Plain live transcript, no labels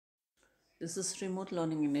This is Remote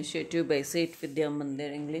Learning Initiative by St. Vidya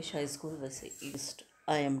Mandir English High School, Vasai East.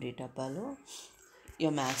 I am Rita Palo, your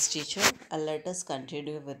maths teacher, and let us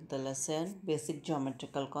continue with the lesson Basic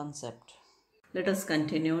Geometrical Concept. Let us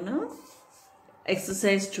continue now.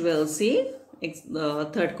 Exercise 12C, the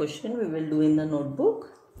third question we will do in the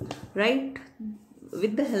notebook. Write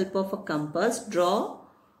with the help of a compass, draw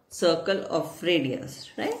circle of radius.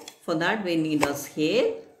 Right? For that we need a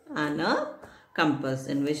scale and a compass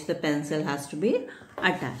in which the pencil has to be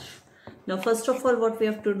attached. Now first of all what we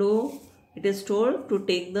have to do, it is told to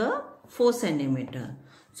take the 4 centimeter.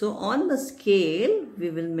 So on the scale we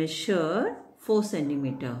will measure 4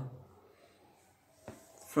 centimeter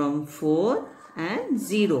from 4 and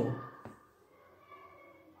 0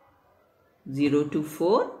 to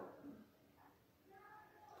 4,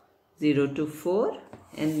 0 to 4,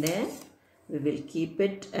 and then we will keep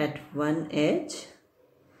it at one edge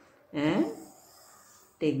and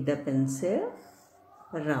take the pencil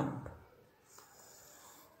around.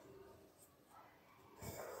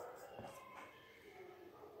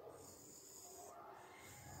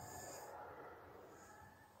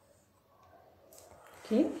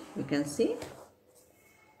 Okay, you can see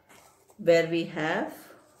where we have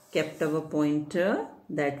kept our pointer,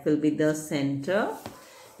 that will be the center,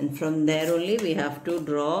 and from there only we have to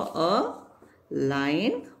draw a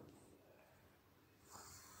line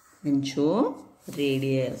and show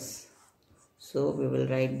radius. So we will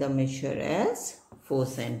write the measure as 4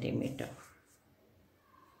 centimeter.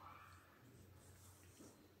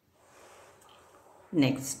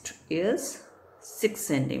 Next is 6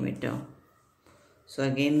 centimeter. So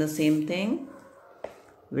again the same thing,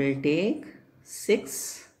 we'll take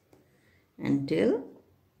 6 until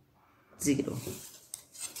 0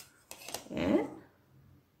 and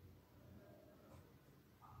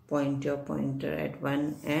point your pointer at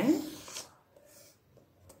one end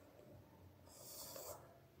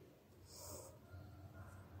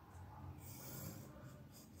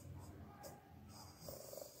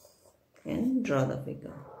and draw the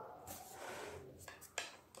figure.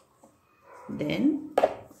 Then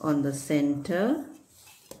on the center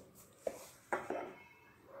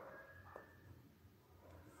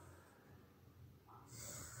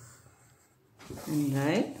and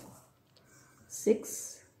write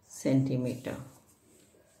 6 centimeter.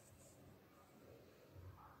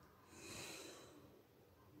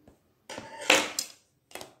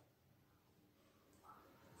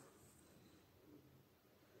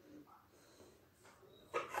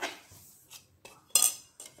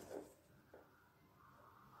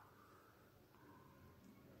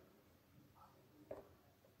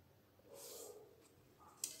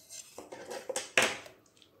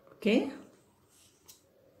 Okay.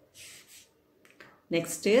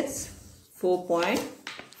 Next is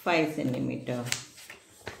 4.5 centimeter.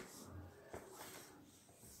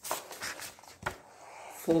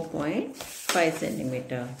 4.5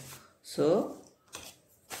 centimeter. So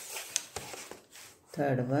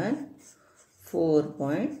third one,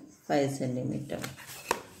 4.5 centimeter.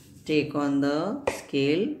 Take on the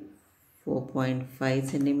scale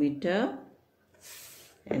 4.5 centimeter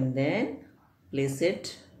and then place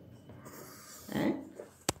it and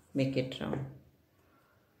make it round.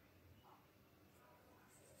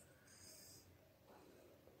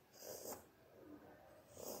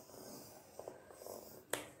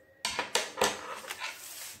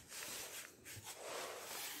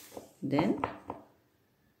 Then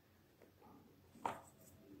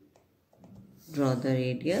draw the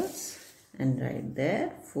radius and write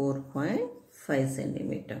there 4.5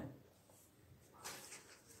 centimeter.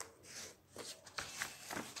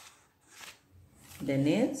 Then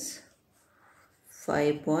it's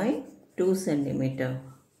 5.2 centimeter.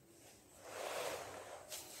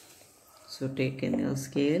 So take in your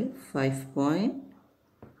scale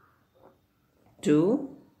 5.2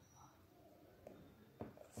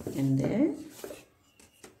 and then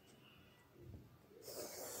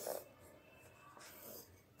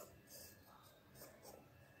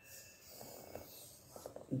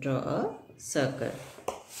draw a circle.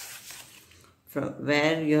 From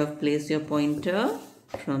where you have placed your pointer,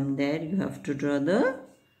 from there you have to draw the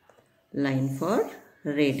line for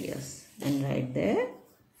radius and write there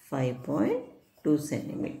 5.2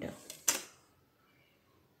 centimeter.